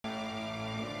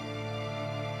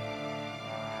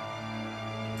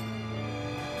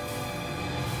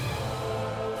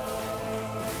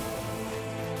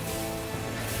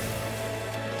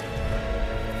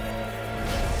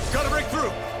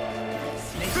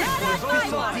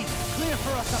body! Clear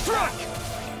for us a Strike!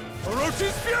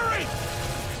 Orochi's Fury!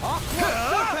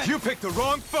 You picked the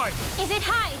wrong fight! If it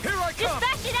hides, Here I come! just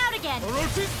bash it out again!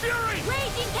 Orochi's Fury!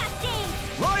 Raging Cascade!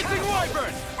 Rising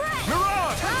Wyvern! Spread!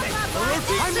 Mirage!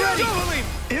 Orochi's I'm Fury! ready! Doubling!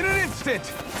 In an instant!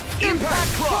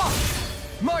 Impact Cross!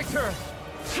 My turn!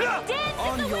 Dance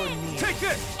On in the your wind! knees! Take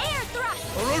this! Air thrust!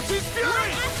 Orochi's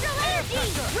Fury! Astral energy!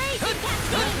 Raging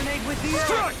Cascade! Resonate with the earth!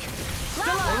 Strike!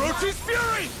 Lava! Orochi's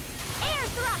Fury! Air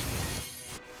thrust!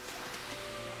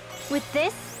 With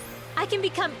this, I can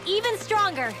become even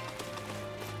stronger.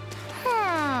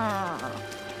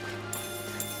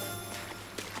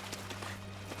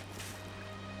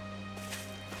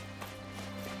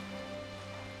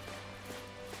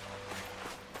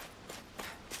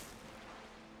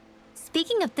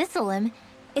 Speaking of Thistleum,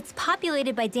 it's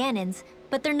populated by Danans,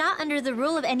 but they're not under the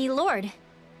rule of any lord.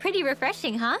 Pretty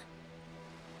refreshing, huh?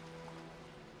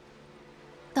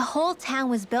 The whole town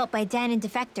was built by Danan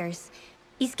defectors,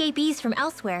 escapees from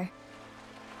elsewhere.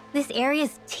 This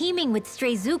area's teeming with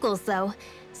stray Zoogles, though,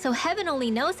 so heaven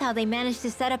only knows how they managed to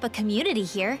set up a community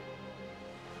here.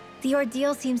 The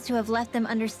ordeal seems to have left them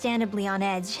understandably on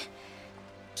edge.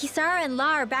 Kisara and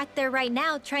La are back there right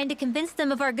now trying to convince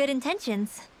them of our good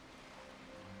intentions.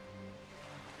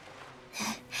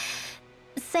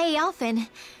 Say, Alphen,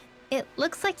 it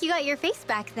looks like you got your face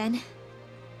back then.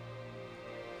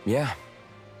 Yeah.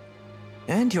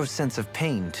 And your sense of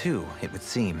pain, too, it would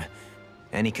seem.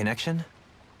 Any connection?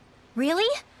 Really?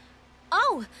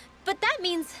 Oh, but that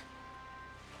means...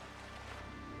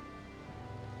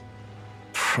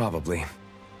 Probably.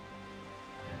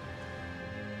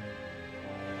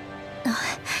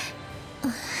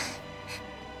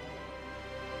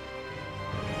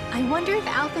 I wonder if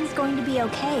Alphen's going to be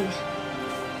okay.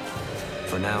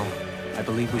 For now, I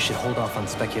believe we should hold off on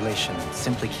speculation and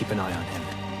simply keep an eye on him.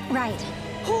 Right.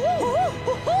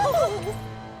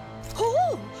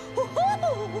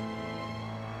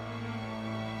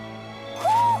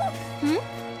 Hmm?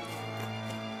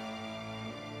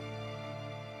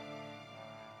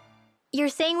 You're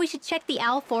saying we should check the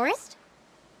Owl Forest?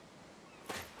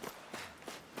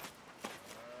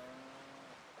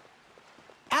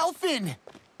 Alphen!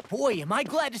 Boy, am I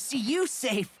glad to see you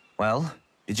safe! Well,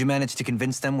 did you manage to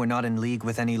convince them we're not in league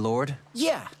with any lord?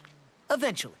 Yeah,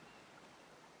 eventually.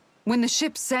 When the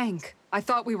ship sank, I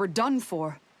thought we were done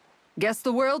for. Guess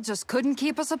the world just couldn't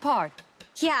keep us apart.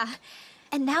 Yeah,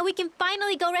 and now we can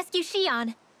finally go rescue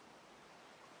Xion.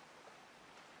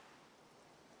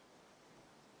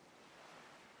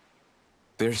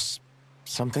 There's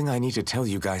something I need to tell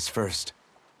you guys first.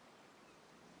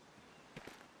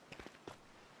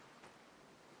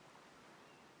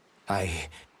 I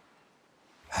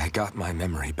got my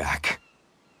memory back.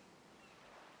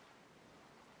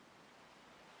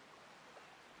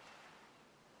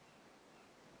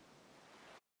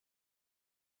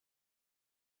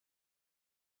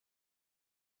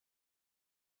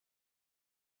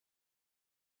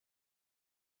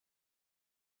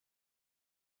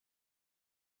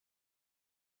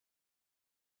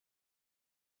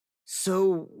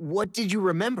 So, what did you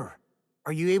remember?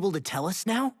 Are you able to tell us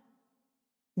now?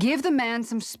 Give the man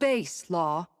some space,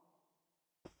 Law.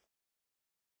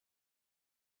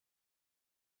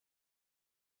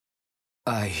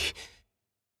 I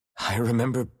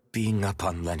remember being up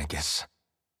on Lenegus.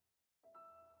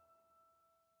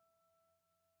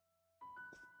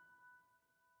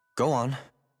 Go on.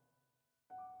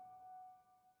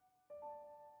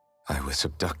 I was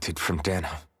abducted from Dana.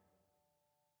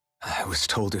 I was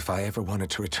told if I ever wanted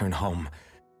to return home,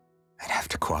 I'd have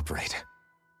to cooperate.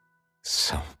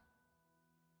 So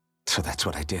that's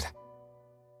what I did.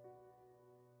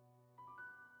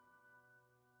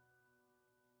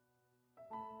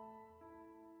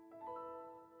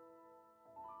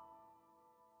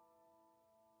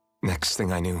 Next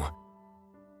thing I knew,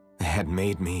 they had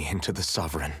made me into the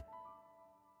Sovereign.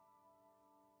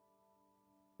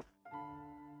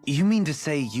 You mean to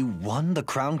say you won the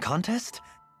crown contest?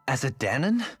 As a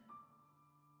Danan?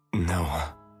 No.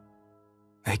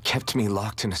 They kept me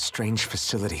locked in a strange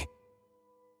facility.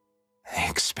 They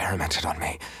experimented on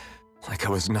me, like I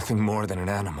was nothing more than an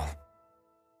animal.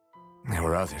 There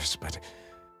were others, but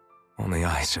only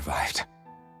I survived.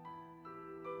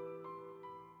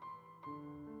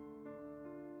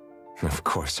 Of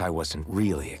course, I wasn't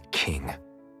really a king.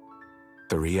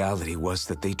 The reality was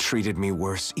that they treated me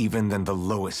worse even than the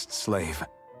lowest slave.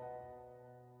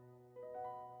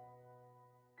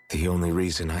 The only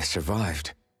reason I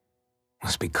survived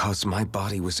was because my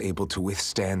body was able to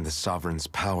withstand the Sovereign's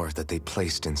power that they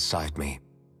placed inside me.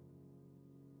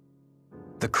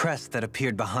 The crest that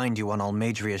appeared behind you on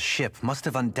Almadria's ship must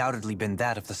have undoubtedly been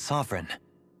that of the Sovereign.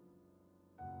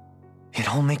 It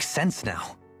all makes sense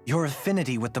now. Your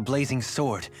affinity with the Blazing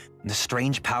Sword, and the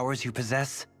strange powers you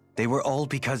possess, they were all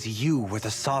because you were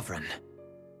the Sovereign.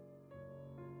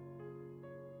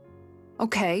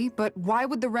 Okay, but why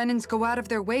would the Renans go out of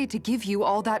their way to give you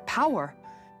all that power?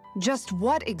 Just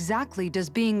what exactly does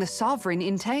being the Sovereign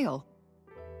entail?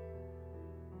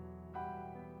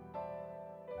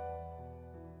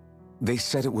 They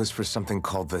said it was for something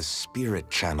called the Spirit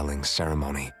Channeling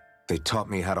Ceremony. They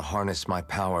taught me how to harness my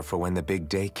power for when the big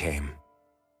day came.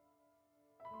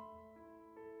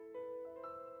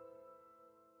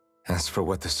 As for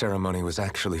what the ceremony was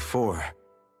actually for,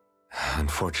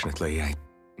 unfortunately, I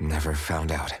never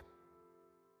found out.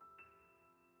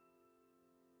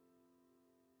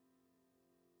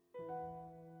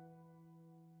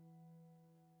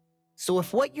 So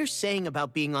if what you're saying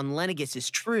about being on Lenegis is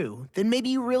true, then maybe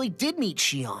you really did meet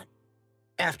Xion.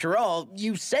 After all,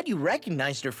 you said you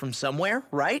recognized her from somewhere,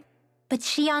 right? But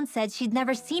Xion said she'd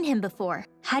never seen him before.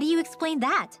 How do you explain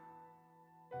that?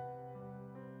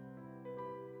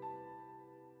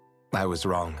 I was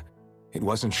wrong. It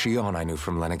wasn't Xion I knew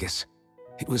from Lenegis.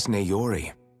 It was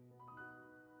Naori.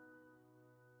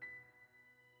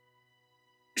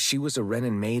 She was a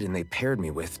Renan maiden they paired me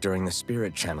with during the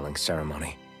spirit channeling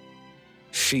ceremony.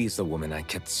 She's the woman I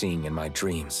kept seeing in my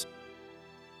dreams.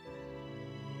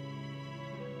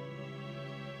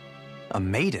 A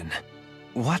maiden?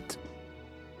 What?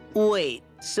 Wait,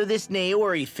 so this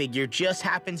Naori figure just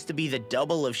happens to be the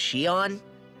double of Xion?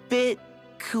 Bit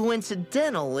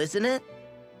coincidental, isn't it?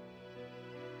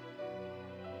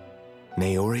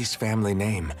 Naori's family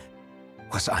name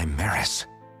was Imeris.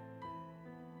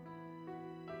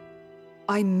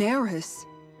 Imeris?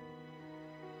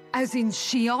 As in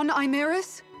Xion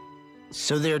Imeris?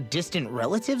 So they're distant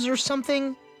relatives or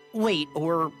something? Wait,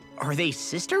 or are they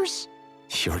sisters?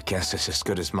 Your guess is as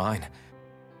good as mine.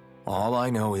 All I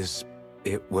know is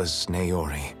it was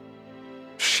Naori.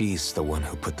 She's the one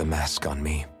who put the mask on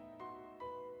me.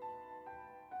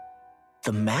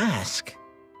 The mask?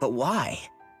 But why?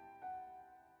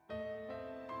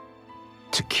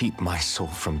 To keep my soul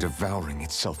from devouring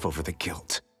itself over the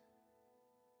guilt.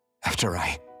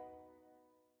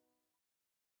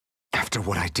 After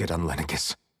what I did on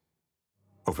Lenegis.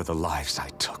 Over the lives I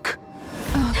took.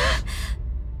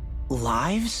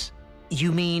 Lives?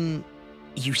 You mean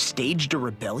you staged a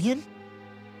rebellion?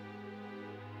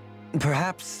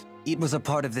 Perhaps it was a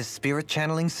part of this spirit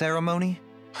channeling ceremony?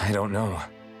 I don't know.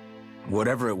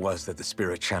 Whatever it was that the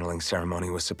spirit channeling ceremony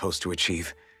was supposed to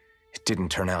achieve, it didn't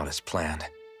turn out as planned.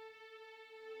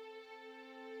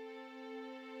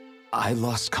 I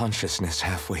lost consciousness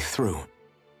halfway through.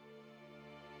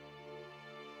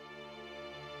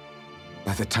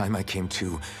 By the time I came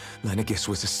to, Lenegis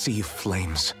was a sea of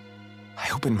flames. I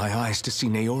opened my eyes to see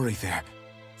Naori there,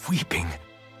 weeping.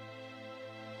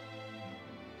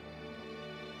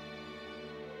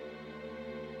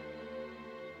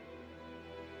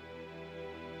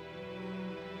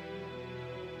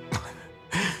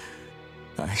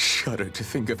 I shudder to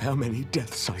think of how many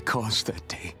deaths I caused that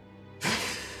day.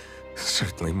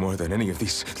 Certainly more than any of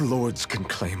these lords can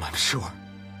claim, I'm sure.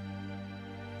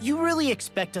 You really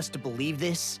expect us to believe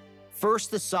this?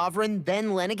 First the Sovereign, then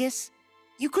Lenegis?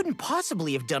 You couldn't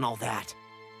possibly have done all that.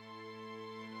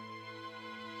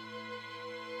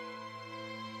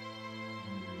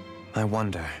 I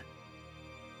wonder.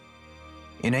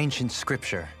 In ancient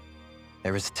scripture,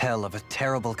 there is tell of a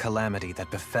terrible calamity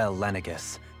that befell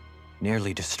Lenegis,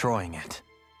 nearly destroying it.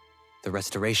 The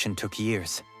restoration took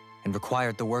years, and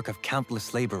required the work of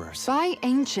countless laborers. By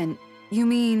ancient, you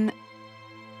mean...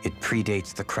 It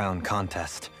predates the crown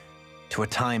contest, to a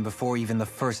time before even the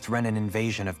first Renan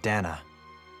invasion of Dana.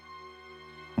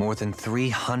 More than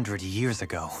 300 years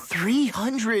ago.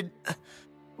 300?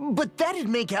 But that'd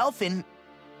make Alphen...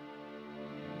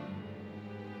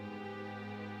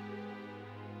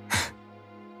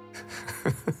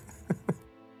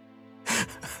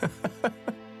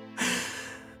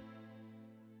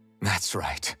 That's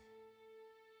right.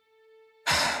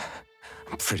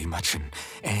 I'm pretty much an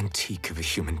antique of a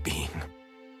human being.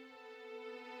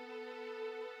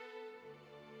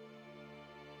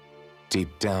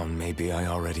 Deep down, maybe I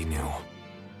already knew.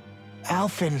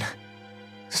 Alphen...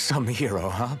 Some hero,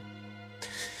 huh?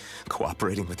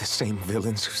 Cooperating with the same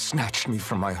villains who snatched me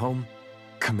from my home,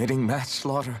 committing mass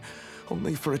slaughter,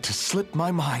 only for it to slip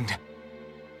my mind.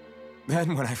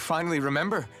 Then, when I finally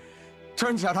remember,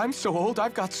 turns out I'm so old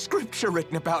I've got scripture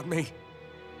written about me.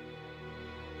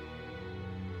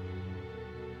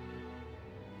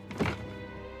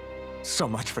 So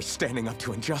much for standing up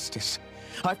to injustice.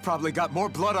 I've probably got more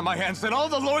blood on my hands than all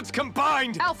the lords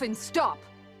combined! Alphen, stop!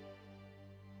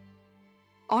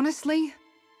 Honestly,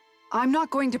 I'm not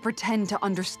going to pretend to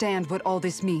understand what all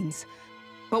this means.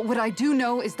 But what I do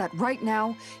know is that right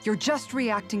now, you're just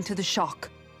reacting to the shock.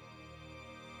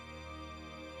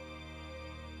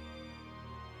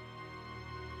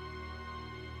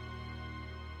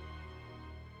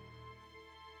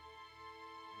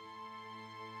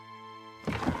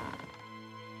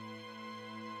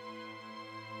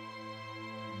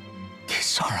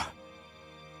 Kisara.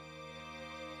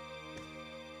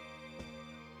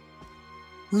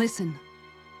 Listen,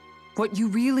 what you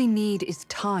really need is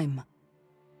time.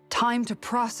 Time to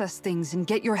process things and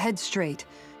get your head straight.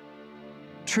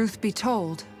 Truth be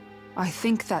told, I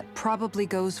think that probably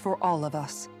goes for all of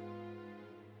us.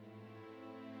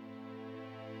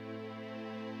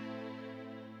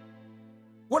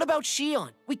 What about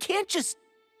Shion? We can't just...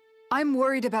 I'm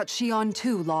worried about Shion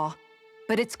too, Law.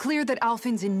 But it's clear that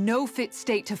Alphen's in no fit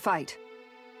state to fight.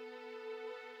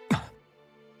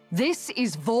 This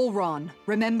is Volron,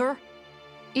 remember?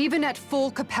 Even at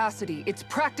full capacity, it's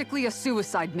practically a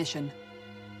suicide mission.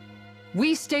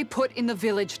 We stay put in the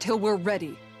village till we're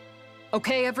ready.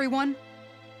 Okay, everyone?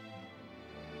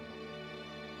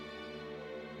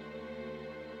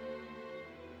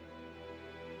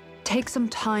 Take some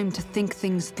time to think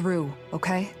things through,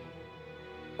 okay?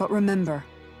 But remember,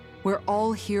 we're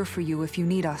all here for you if you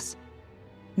need us.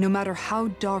 No matter how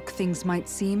dark things might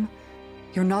seem,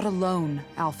 you're not alone,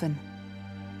 Alphen.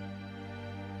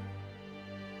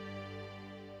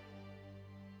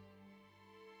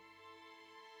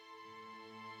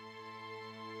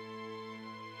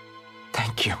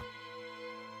 Thank you.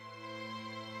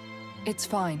 It's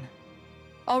fine.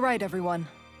 All right, everyone.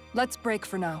 Let's break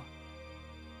for now.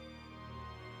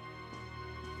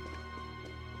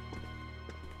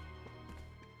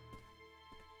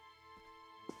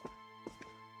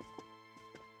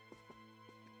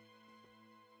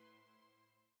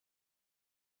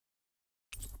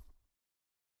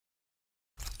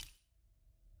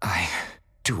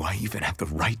 Do I even have the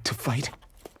right to fight?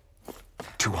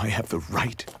 Do I have the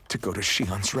right to go to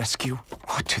Shion's rescue?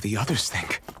 What do the others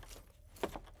think?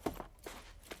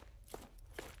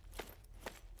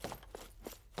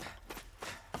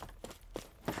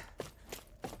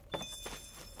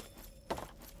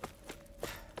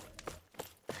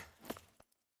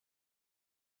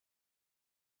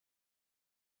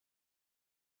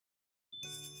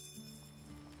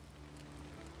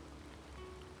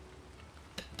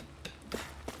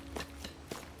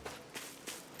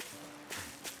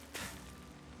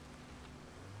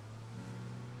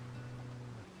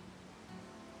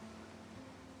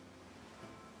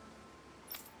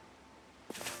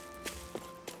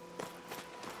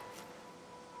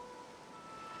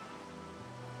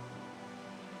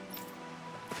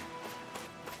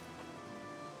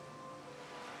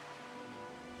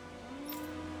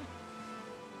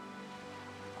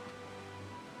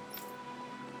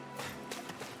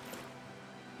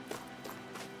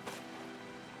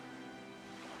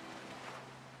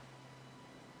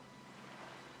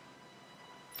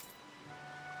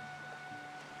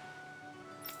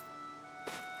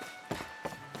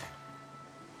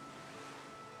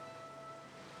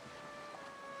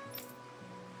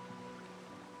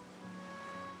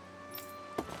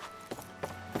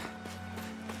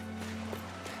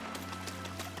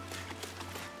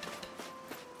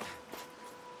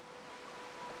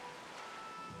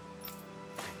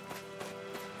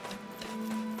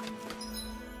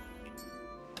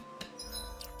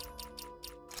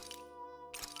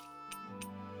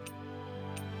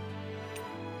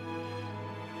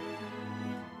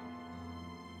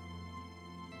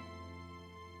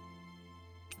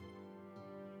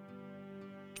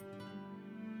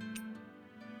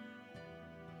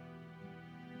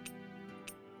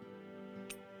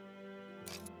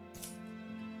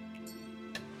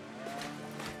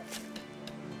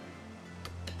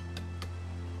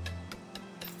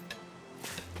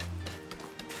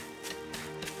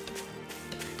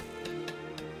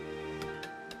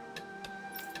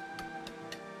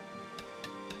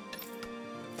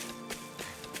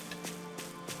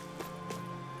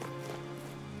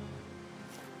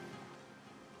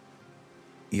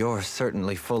 You're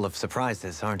certainly full of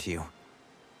surprises, aren't you?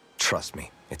 Trust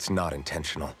me, it's not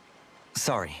intentional.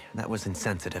 Sorry, that was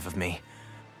insensitive of me.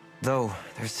 Though,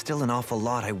 there's still an awful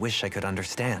lot I wish I could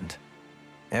understand.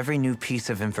 Every new piece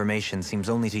of information seems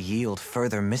only to yield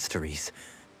further mysteries.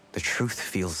 The truth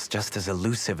feels just as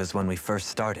elusive as when we first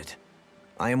started.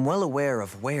 I am well aware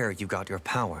of where you got your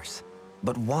powers.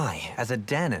 But why, as a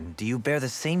Danon, do you bear the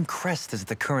same crest as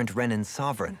the current Renin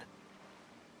sovereign?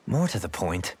 More to the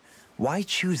point, Why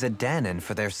choose a Danon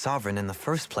for their sovereign in the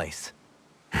first place?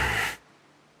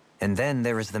 And then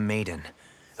there is the Maiden,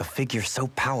 a figure so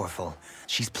powerful,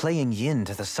 she's playing yin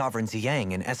to the sovereign's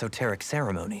yang in esoteric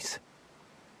ceremonies.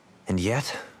 And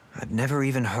yet, I've never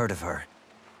even heard of her.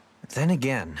 Then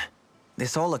again,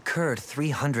 this all occurred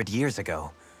 300 years ago.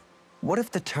 What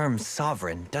if the term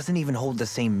sovereign doesn't even hold the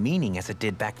same meaning as it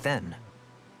did back then?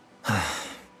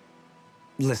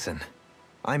 Listen,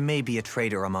 I may be a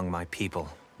traitor among my people,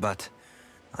 but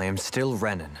I am still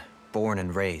Renan, born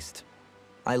and raised.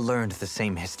 I learned the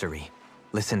same history,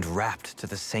 listened rapt to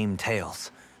the same tales.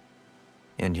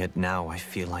 And yet now I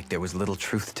feel like there was little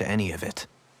truth to any of it.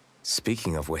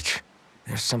 Speaking of which,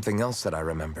 there's something else that I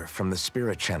remember from the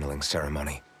spirit channeling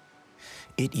ceremony.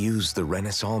 It used the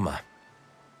Renis Alma.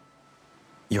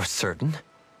 You're certain?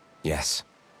 Yes.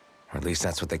 Or at least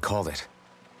that's what they called it.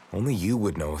 Only you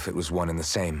would know if it was one and the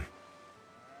same.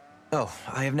 Oh,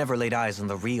 I have never laid eyes on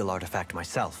the real artifact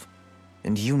myself.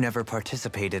 And you never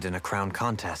participated in a crown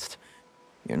contest.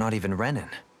 You're not even Renan.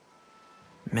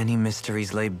 Many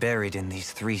mysteries lay buried in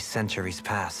these 3 centuries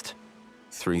past.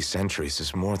 3 centuries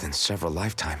is more than several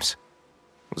lifetimes.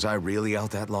 Was I really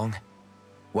out that long?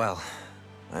 Well,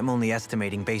 I'm only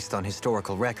estimating based on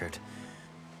historical record.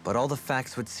 But all the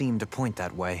facts would seem to point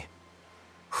that way.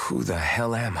 Who the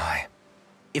hell am I?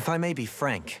 If I may be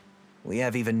frank, we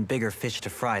have even bigger fish to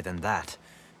fry than that.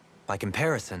 By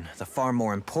comparison, the far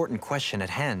more important question at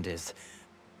hand is,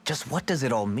 just what does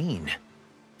it all mean?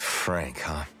 Frank,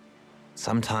 huh?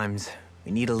 Sometimes,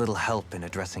 we need a little help in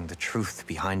addressing the truth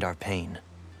behind our pain.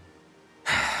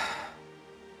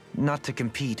 Not to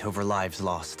compete over lives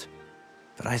lost,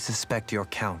 but I suspect your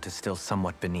count is still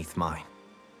somewhat beneath mine.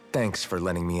 Thanks for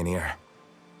lending me an ear.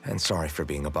 And sorry for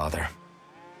being a bother.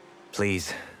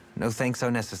 Please, no thanks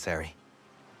are necessary.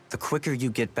 The quicker you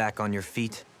get back on your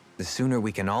feet, the sooner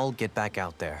we can all get back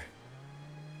out there.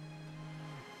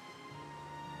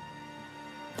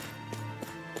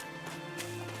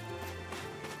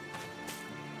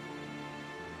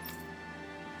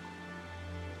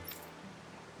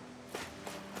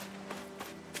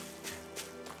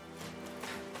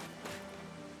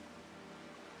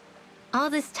 All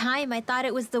this time, I thought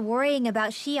it was the worrying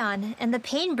about Xion and the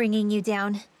pain bringing you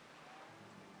down.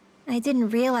 I didn't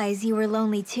realize you were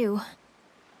lonely too.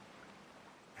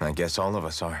 I guess all of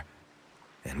us are.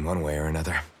 In one way or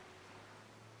another.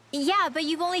 Yeah, but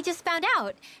you've only just found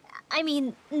out. I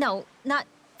mean, no, not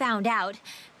found out.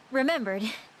 Remembered.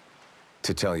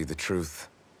 To tell you the truth,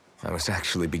 I was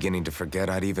actually beginning to forget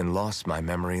I'd even lost my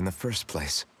memory in the first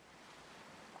place.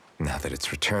 Now that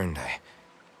it's returned,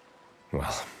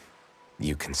 well,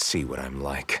 you can see what I'm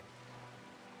like.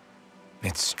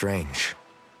 It's strange.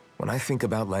 When I think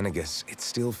about Lenegis, it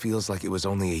still feels like it was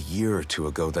only a year or 2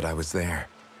 ago that I was there.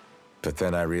 But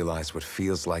then I realized what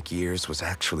feels like years was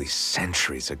actually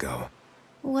centuries ago.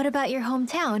 What about your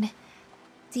hometown?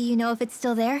 Do you know if it's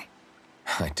still there?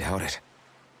 I doubt it.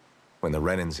 When the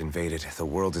Renans invaded, the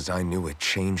world as I knew it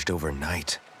changed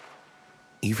overnight.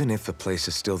 Even if the place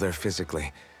is still there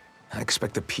physically, I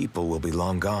expect the people will be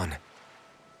long gone.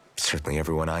 Certainly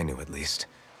everyone I knew, at least.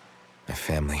 My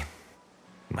family,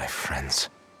 my friends.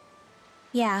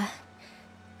 Yeah,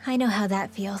 I know how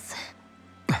that feels.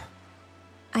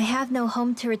 I have no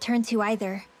home to return to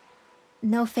either.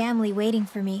 No family waiting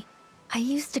for me. I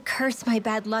used to curse my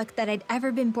bad luck that I'd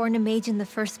ever been born a mage in the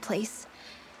first place.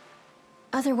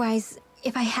 Otherwise,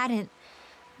 if I hadn't,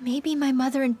 maybe my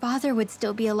mother and father would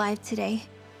still be alive today.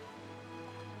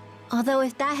 Although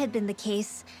if that had been the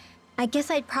case, I guess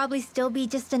I'd probably still be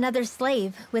just another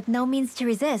slave with no means to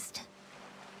resist.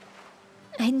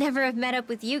 I'd never have met up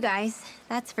with you guys,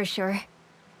 that's for sure.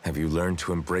 Have you learned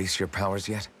to embrace your powers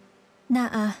yet?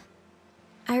 Nuh-uh.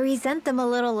 I resent them a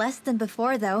little less than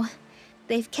before, though.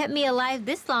 They've kept me alive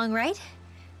this long, right?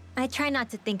 I try not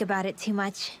to think about it too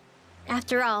much.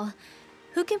 After all,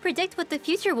 who can predict what the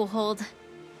future will hold?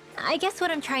 I guess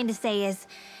what I'm trying to say is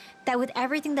that with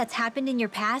everything that's happened in your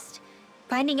past,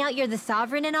 finding out you're the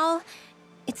Sovereign and all,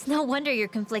 it's no wonder you're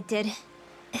conflicted.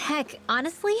 Heck,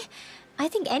 honestly, I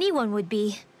think anyone would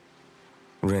be.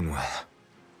 Rinwell.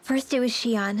 First it was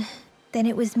Xion, then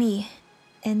it was me,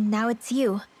 and now it's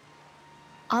you.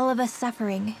 All of us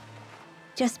suffering,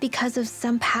 just because of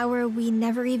some power we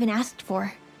never even asked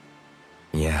for.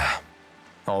 Yeah.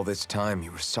 All this time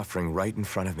you were suffering right in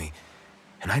front of me,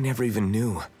 and I never even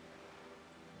knew.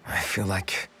 I feel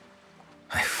like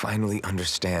I finally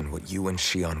understand what you and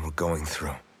Xion were going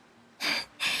through.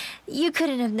 You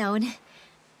couldn't have known.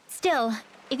 Still,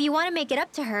 if you want to make it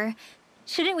up to her,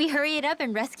 shouldn't we hurry it up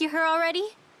and rescue her already?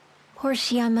 Poor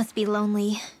Xion must be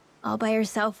lonely, all by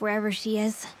herself wherever she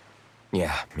is.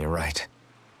 Yeah, you're right.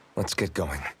 Let's get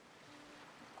going.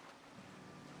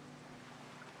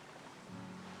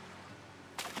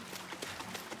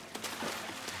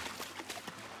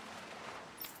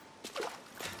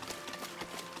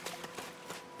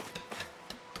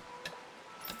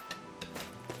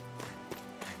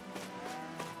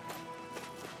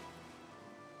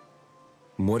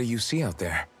 What do you see out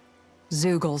there?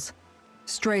 Zeugles.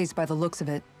 Strays by the looks of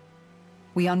it.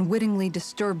 We unwittingly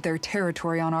disturbed their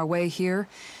territory on our way here,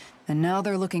 and now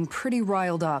they're looking pretty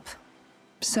riled up.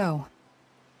 So,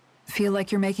 feel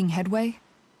like you're making headway?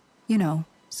 You know,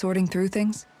 sorting through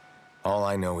things? All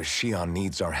I know is Shion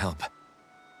needs our help.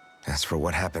 As for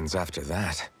what happens after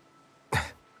that...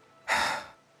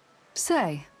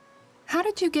 Say, how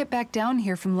did you get back down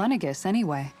here from Lenegis,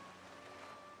 anyway?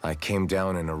 I came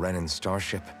down in a Renan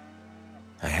starship.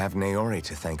 I have Naori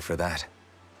to thank for that.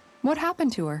 What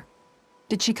happened to her?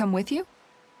 Did she come with you?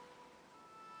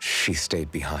 She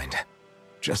stayed behind.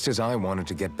 Just as I wanted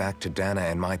to get back to Dana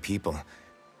and my people,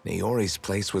 Naori's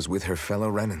place was with her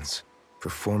fellow Renans,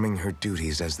 performing her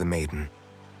duties as the Maiden.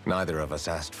 Neither of us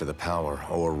asked for the power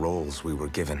or roles we were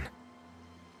given.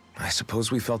 I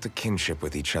suppose we felt a kinship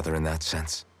with each other in that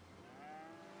sense.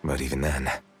 But even then...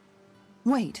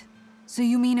 Wait, so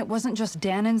you mean it wasn't just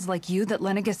Danans like you that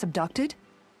Lenegis abducted?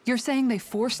 You're saying they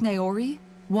forced Naori,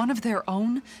 one of their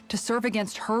own, to serve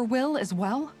against her will as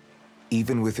well?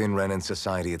 Even within Renan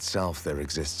society itself, there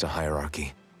exists a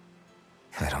hierarchy.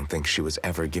 I don't think she was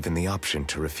ever given the option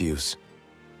to refuse.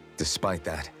 Despite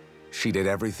that, she did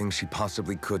everything she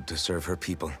possibly could to serve her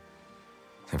people.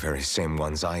 The very same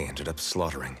ones I ended up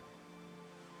slaughtering.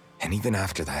 And even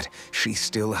after that, she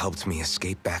still helped me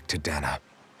escape back to Dana.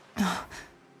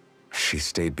 She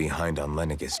stayed behind on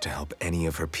Lenegis to help any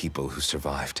of her people who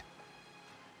survived.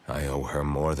 I owe her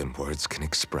more than words can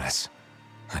express.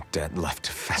 A debt left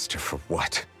to fester for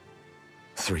what?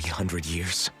 300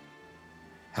 years?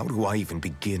 How do I even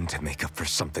begin to make up for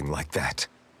something like that?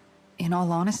 In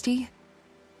all honesty,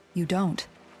 you don't.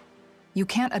 You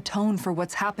can't atone for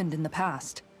what's happened in the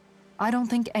past. I don't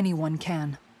think anyone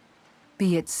can.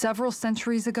 Be it several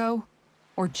centuries ago,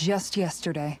 or just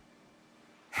yesterday.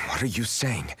 What are you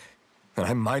saying? That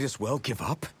I might as well give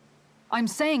up? I'm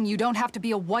saying you don't have to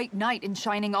be a white knight in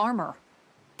shining armor.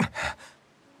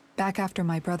 Back after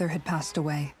my brother had passed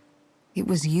away, it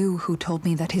was you who told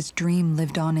me that his dream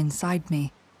lived on inside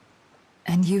me.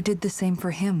 And you did the same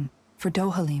for him, for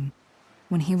Dohalim,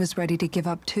 when he was ready to give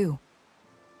up too.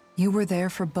 You were there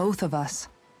for both of us.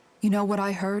 You know what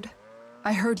I heard?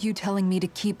 I heard you telling me to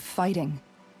keep fighting,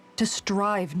 to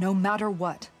strive no matter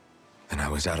what. Then I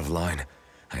was out of line.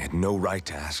 I had no right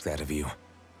to ask that of you.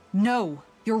 No,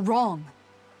 you're wrong.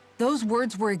 Those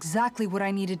words were exactly what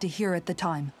I needed to hear at the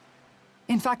time.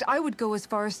 In fact, I would go as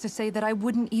far as to say that I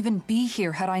wouldn't even be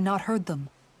here had I not heard them.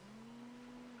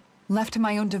 Left to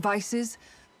my own devices,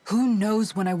 who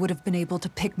knows when I would have been able to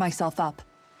pick myself up.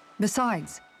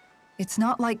 Besides, it's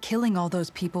not like killing all those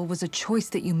people was a choice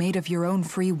that you made of your own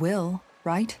free will,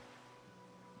 right?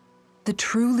 The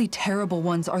truly terrible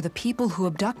ones are the people who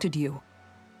abducted you.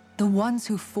 The ones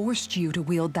who forced you to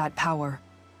wield that power.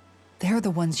 They're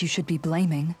the ones you should be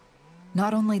blaming.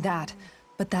 Not only that,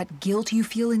 but that guilt you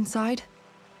feel inside,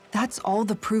 that's all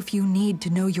the proof you need to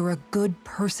know you're a good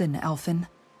person, Alphen.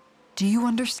 Do you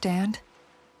understand?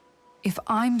 If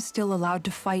I'm still allowed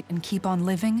to fight and keep on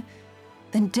living,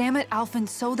 then damn it, Alphen,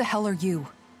 so the hell are you.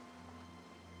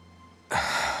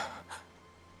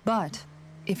 But,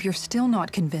 if you're still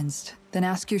not convinced, then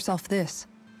ask yourself this.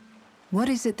 What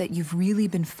is it that you've really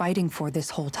been fighting for this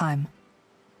whole time?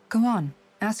 Go on,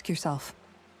 ask yourself.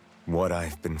 What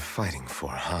I've been fighting for,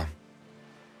 huh?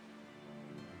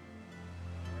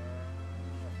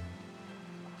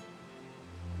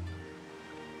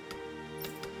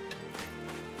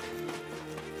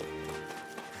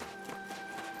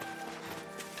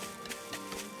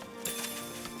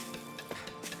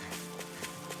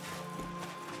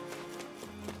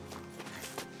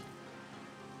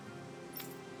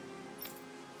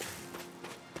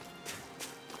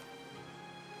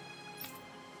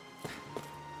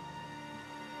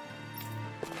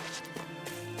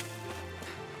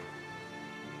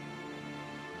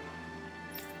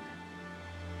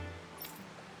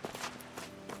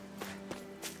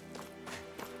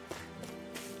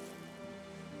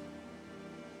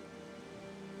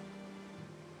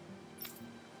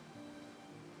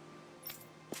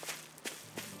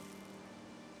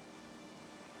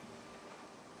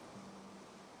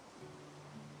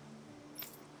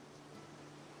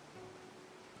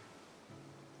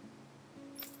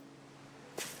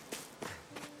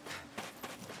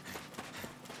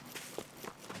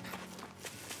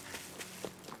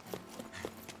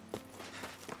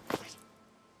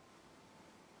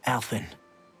 Alphen,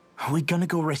 are we gonna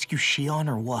go rescue Shion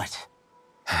or what?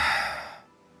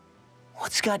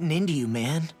 What's gotten into you,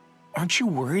 man? Aren't you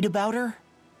worried about her?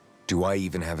 Do I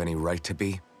even have any right to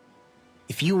be?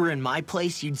 If you were in my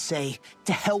place, you'd say,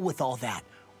 to hell with all that.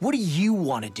 What do you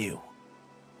want to do?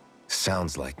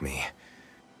 Sounds like me.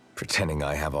 Pretending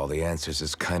I have all the answers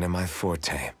is kind of my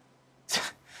forte.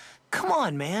 Come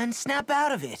on, man. Snap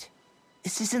out of it.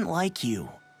 This isn't like you.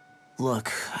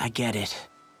 Look, I get it.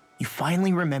 You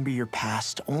finally remember your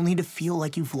past, only to feel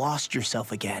like you've lost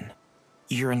yourself again.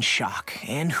 You're in shock,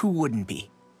 and who wouldn't be?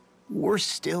 Worse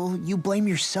still, you blame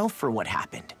yourself for what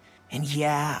happened. And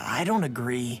yeah, I don't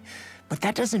agree, but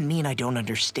that doesn't mean I don't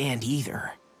understand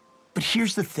either. But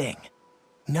here's the thing.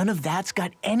 None of that's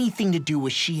got anything to do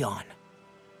with Shion.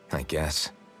 I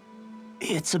guess.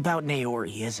 It's about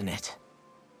Naori, isn't it?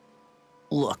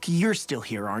 Look, you're still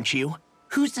here, aren't you?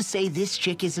 Who's to say this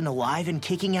chick isn't alive and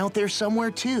kicking out there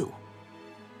somewhere, too?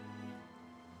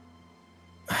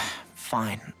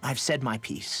 Fine, I've said my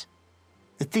piece.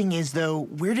 The thing is, though,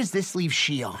 where does this leave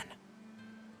Shion?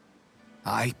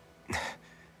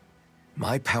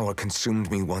 My power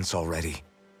consumed me once already.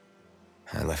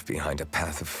 I left behind a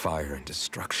path of fire and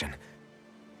destruction.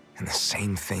 And the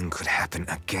same thing could happen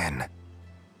again.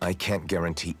 I can't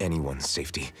guarantee anyone's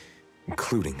safety,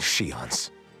 including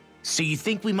Shion's. So you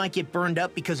think we might get burned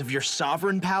up because of your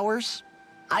sovereign powers?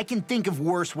 I can think of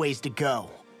worse ways to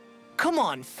go. Come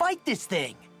on, fight this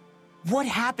thing! What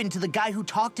happened to the guy who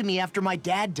talked to me after my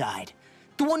dad died?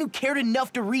 The one who cared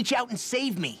enough to reach out and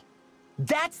save me?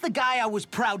 That's the guy I was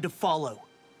proud to follow.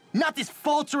 Not this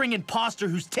faltering imposter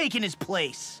who's taken his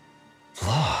place.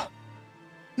 Law.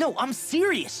 No, I'm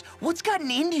serious. What's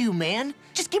gotten into you, man?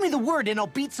 Just give me the word and I'll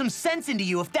beat some sense into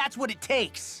you if that's what it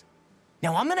takes.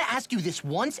 Now, I'm gonna ask you this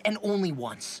once and only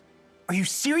once. Are you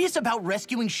serious about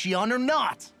rescuing Shion or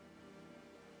not?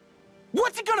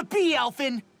 What's it gonna be,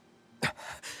 Alphen?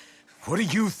 What do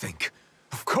you think?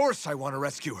 Of course I want to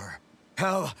rescue her.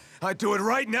 Hell, I'd do it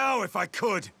right now if I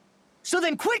could. So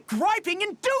then quit griping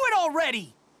and do it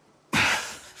already!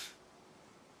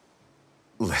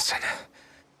 Listen,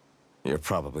 you're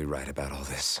probably right about all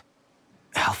this.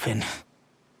 Alphen.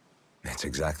 It's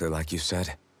exactly like you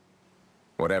said.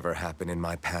 Whatever happened in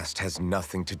my past has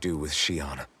nothing to do with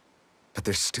Shion. But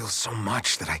there's still so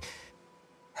much that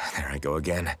There I go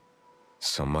again.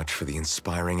 So much for the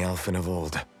inspiring Alphen of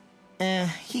old.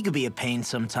 He could be a pain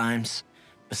sometimes.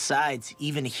 Besides,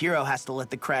 even a hero has to let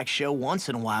the cracks show once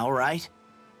in a while, right?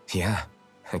 Yeah,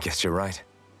 I guess you're right.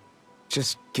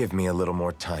 Just give me a little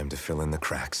more time to fill in the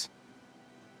cracks.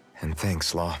 And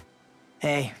thanks, Law.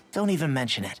 Hey, don't even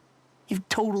mention it. You've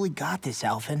totally got this,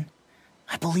 Alphen.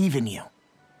 I believe in you.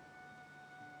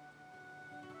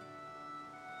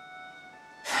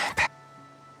 Back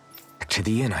to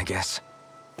the inn, I guess.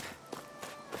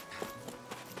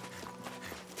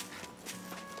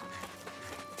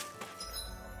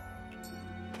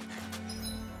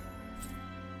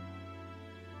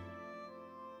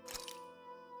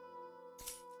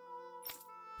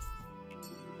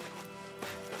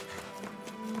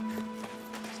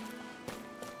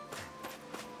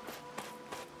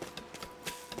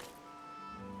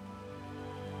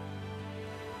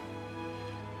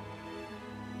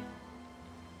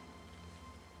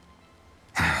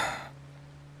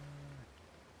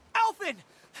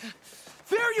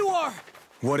 There you are!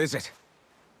 What is it?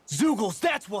 Zeugles,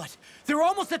 that's what! They're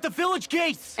almost at the village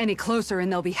gates! Any closer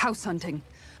and they'll be house hunting.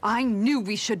 I knew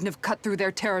we shouldn't have cut through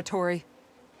their territory.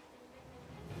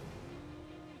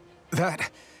 That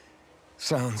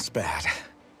sounds bad.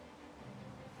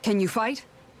 Can you fight?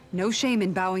 No shame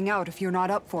in bowing out if you're not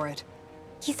up for it.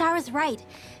 Kisara's right.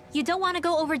 You don't want to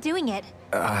go overdoing it.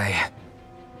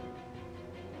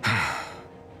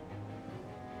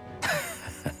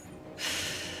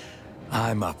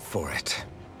 I'm up for it.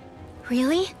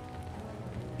 Really?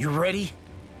 You ready?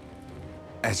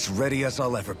 As ready as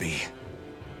I'll ever be.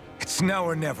 It's now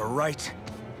or never, right?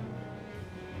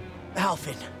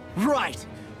 Alphen, right!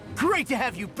 Great to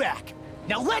have you back!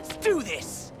 Now let's do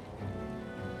this!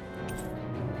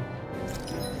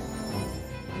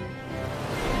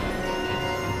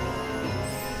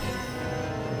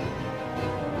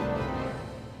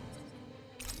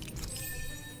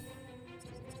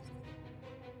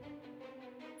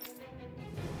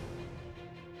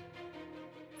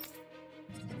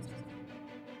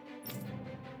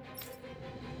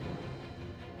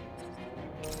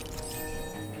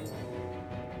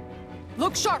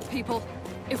 Look sharp, people.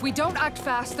 If we don't act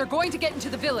fast, they're going to get into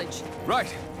the village.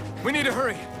 Right. We need to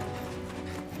hurry.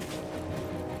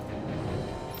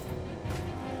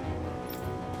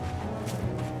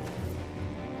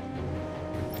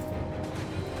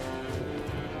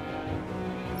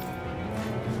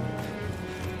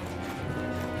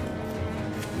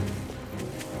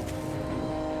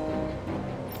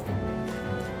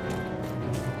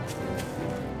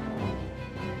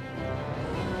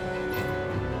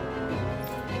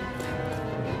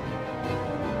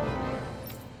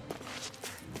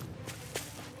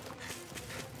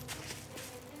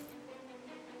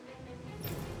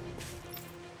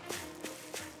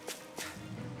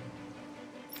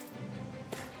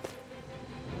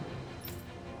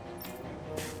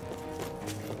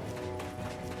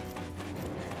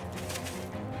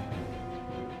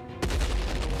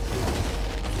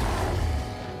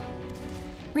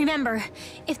 Remember,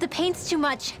 if the pain's too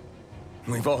much...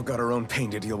 We've all got our own pain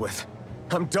to deal with.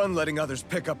 I'm done letting others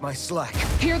pick up my slack.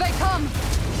 Here they come!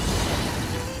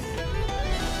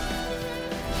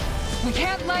 We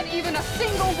can't let even a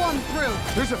single one through!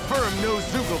 There's a firm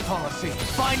no-Zoogle policy.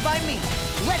 Fine by me.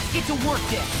 Let's get to work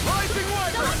then. Rising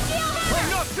Wyvern! I'm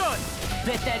not done!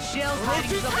 Bet that shell's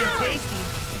hiding something tasty.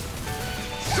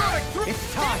 Sonic through!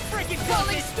 It's time. Freaking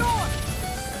falling storm!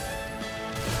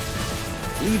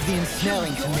 Leave the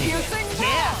ensnaring to me.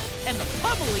 Yeah, and the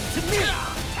pummeling to me.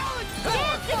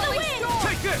 Dance in the wind!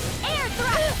 Take this! Air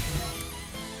thrust!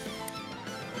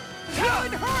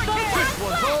 Talon Hurricane! This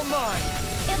one's all mine!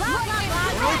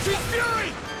 Orochi's Fury!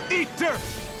 Eat dirt!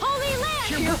 Holy Land!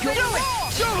 Do it!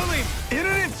 Jovaline! In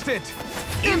an instant!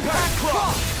 Impact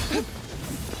Claw!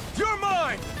 You're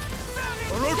mine!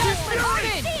 Orochi's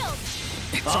Fury!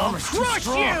 Its armor's too Crush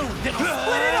strong. you! Then I'll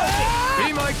split it open!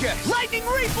 Be my guest! Lightning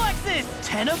reflexes!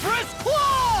 Tenebrous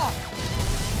claw!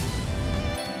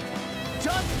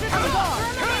 Just to the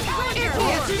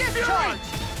Orochi's Fury!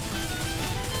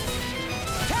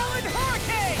 Talon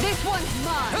Hurricane! This one's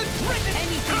mine!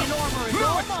 Anything in armor is No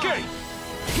all escape!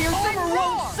 mine! Armor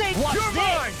won't sink! Watch You're this!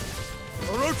 mine!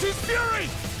 Orochi's Fury!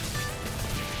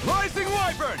 Rising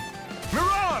Wyvern!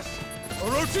 Mirage!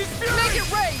 Orochi's Fury! Make it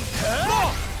rain!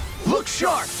 Huh? Look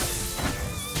sharp!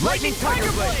 Lightning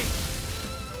Tiger Blade!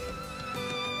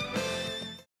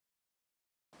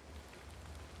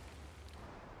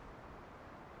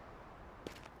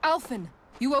 Alphen,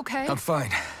 you okay? I'm fine.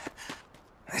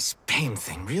 This pain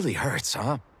thing really hurts,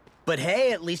 huh? But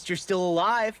hey, at least you're still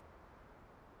alive.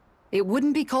 It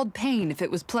wouldn't be called pain if it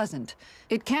was pleasant.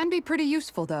 It can be pretty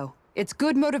useful, though. It's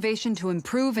good motivation to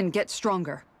improve and get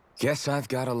stronger. Guess I've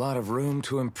got a lot of room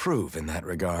to improve in that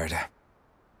regard.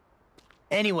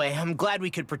 Anyway, I'm glad we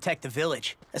could protect the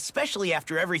village, especially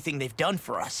after everything they've done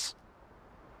for us.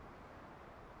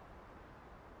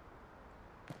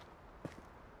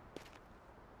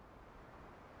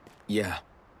 Yeah.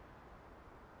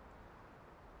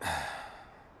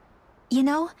 You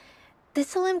know,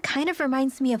 this This'Alim kind of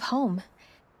reminds me of home.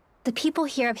 The people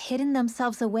here have hidden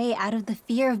themselves away out of the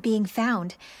fear of being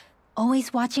found,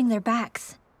 always watching their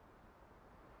backs.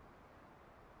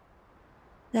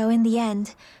 Though in the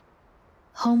end,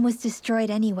 home was destroyed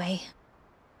anyway.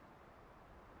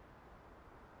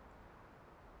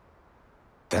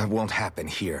 That won't happen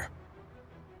here.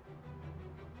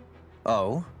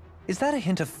 Oh? Is that a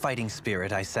hint of fighting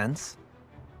spirit I sense?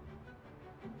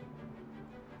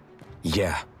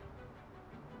 Yeah.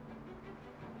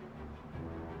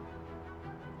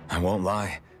 I won't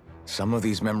lie. Some of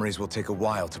these memories will take a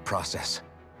while to process.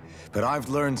 But I've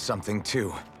learned something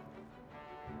too.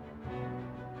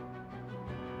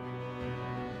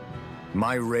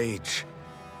 My rage,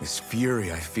 this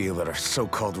fury I feel at our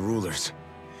so-called rulers,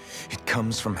 it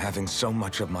comes from having so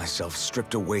much of myself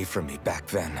stripped away from me back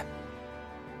then.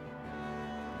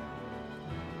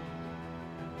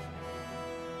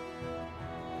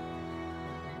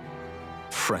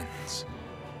 Friends,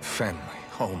 family,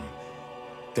 home,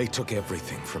 they took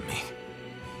everything from me,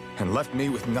 and left me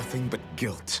with nothing but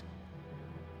guilt.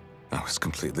 I was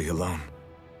completely alone.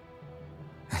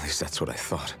 At least that's what I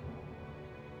thought.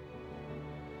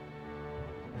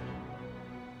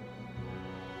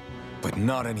 But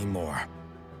not anymore.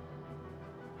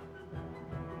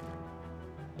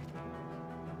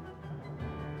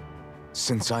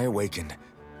 Since I awakened,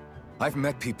 I've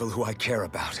met people who I care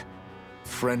about.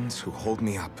 Friends who hold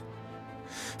me up.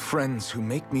 Friends who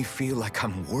make me feel like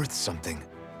I'm worth something.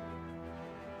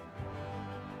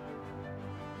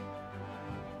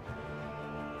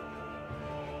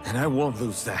 And I won't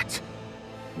lose that.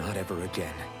 Not ever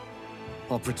again.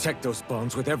 I'll protect those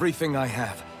bonds with everything I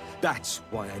have. That's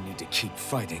why I need to keep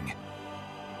fighting.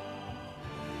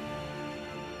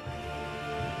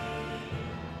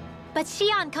 But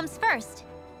Xion comes first.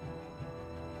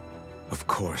 Of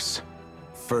course.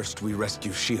 First we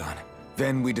rescue Xion,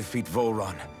 then we defeat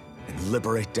Volron, and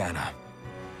liberate Dana.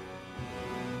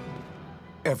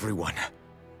 Everyone,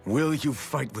 will you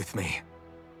fight with me?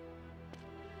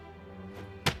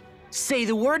 Say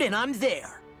the word and I'm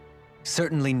there.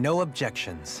 Certainly no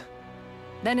objections.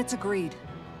 Then it's agreed.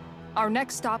 Our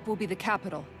next stop will be the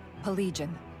capital,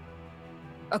 Pelegion.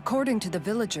 According to the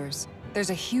villagers,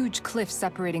 there's a huge cliff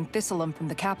separating Thistleum from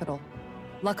the capital.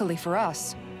 Luckily for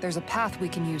us, there's a path we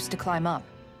can use to climb up.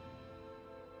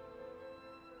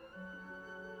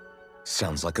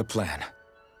 Sounds like a plan.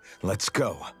 Let's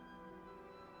go.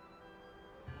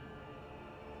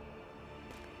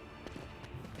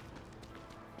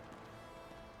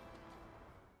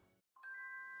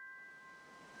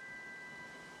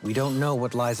 We don't know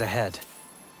what lies ahead,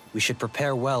 We should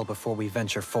prepare well before we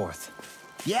venture forth.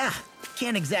 Yeah,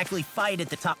 can't exactly fight at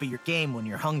the top of your game when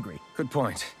you're hungry. Good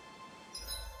point.